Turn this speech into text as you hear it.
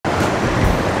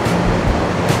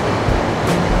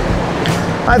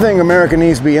I think America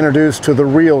needs to be introduced to the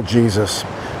real Jesus,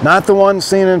 not the one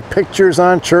seen in pictures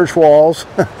on church walls.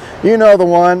 You know the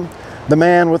one, the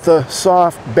man with the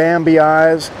soft Bambi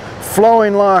eyes,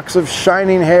 flowing locks of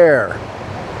shining hair,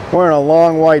 wearing a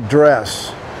long white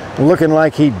dress, looking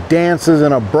like he dances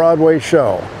in a Broadway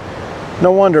show.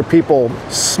 No wonder people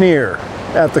sneer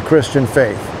at the Christian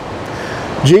faith.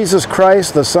 Jesus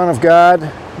Christ, the Son of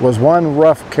God, was one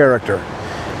rough character.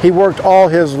 He worked all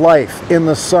his life in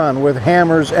the sun with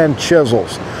hammers and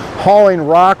chisels, hauling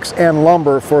rocks and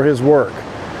lumber for his work.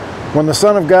 When the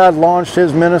Son of God launched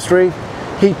his ministry,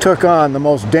 he took on the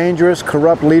most dangerous,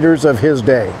 corrupt leaders of his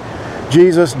day.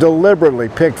 Jesus deliberately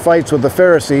picked fights with the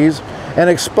Pharisees and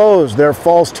exposed their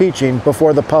false teaching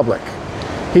before the public.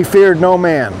 He feared no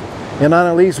man, and on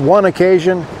at least one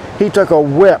occasion, he took a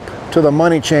whip to the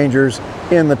money changers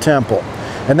in the temple.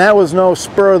 And that was no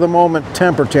spur-of-the-moment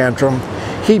temper tantrum.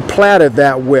 He platted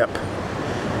that whip.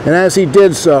 And as he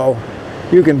did so,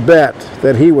 you can bet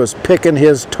that he was picking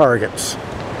his targets.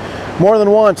 More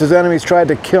than once, his enemies tried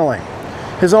to kill him.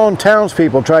 His own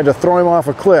townspeople tried to throw him off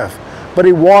a cliff, but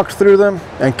he walked through them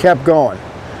and kept going.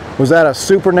 Was that a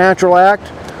supernatural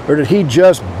act, or did he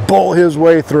just bull his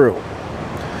way through?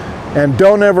 And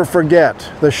don't ever forget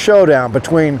the showdown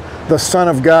between the Son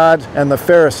of God and the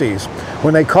Pharisees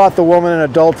when they caught the woman in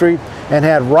adultery and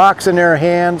had rocks in their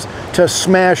hands to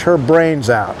smash her brains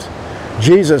out.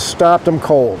 Jesus stopped them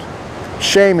cold,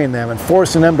 shaming them and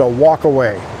forcing them to walk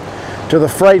away. To the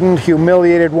frightened,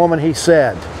 humiliated woman he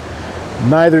said,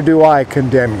 "Neither do I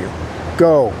condemn you.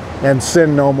 Go and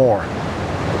sin no more."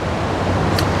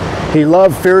 He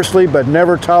loved fiercely but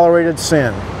never tolerated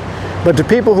sin. But to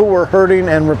people who were hurting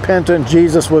and repentant,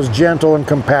 Jesus was gentle and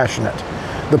compassionate,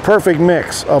 the perfect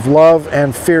mix of love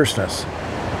and fierceness.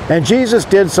 And Jesus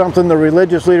did something the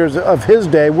religious leaders of his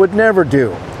day would never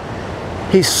do.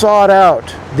 He sought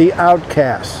out the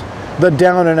outcasts, the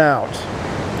down and out.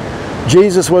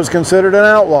 Jesus was considered an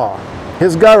outlaw.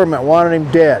 His government wanted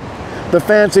him dead. The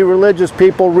fancy religious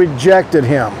people rejected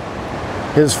him.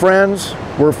 His friends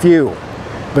were few,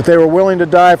 but they were willing to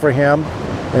die for him,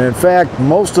 and in fact,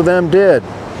 most of them did.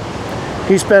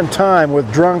 He spent time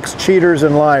with drunks, cheaters,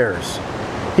 and liars.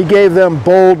 He gave them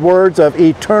bold words of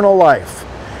eternal life,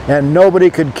 and nobody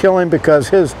could kill him because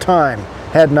his time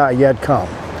had not yet come.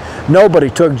 Nobody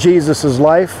took Jesus'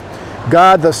 life.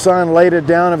 God the Son laid it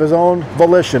down of his own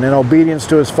volition in obedience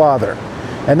to his Father.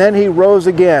 And then he rose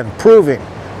again, proving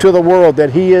to the world that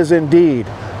he is indeed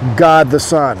God the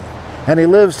Son. And he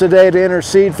lives today to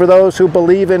intercede for those who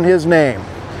believe in his name.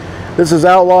 This is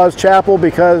Outlaws Chapel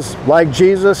because, like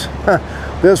Jesus,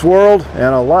 this world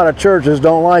and a lot of churches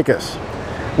don't like us.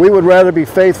 We would rather be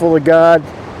faithful to God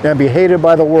and be hated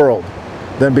by the world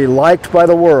than be liked by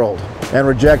the world and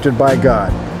rejected by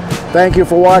God. Thank you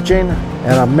for watching,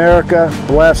 and America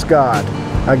bless God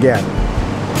again.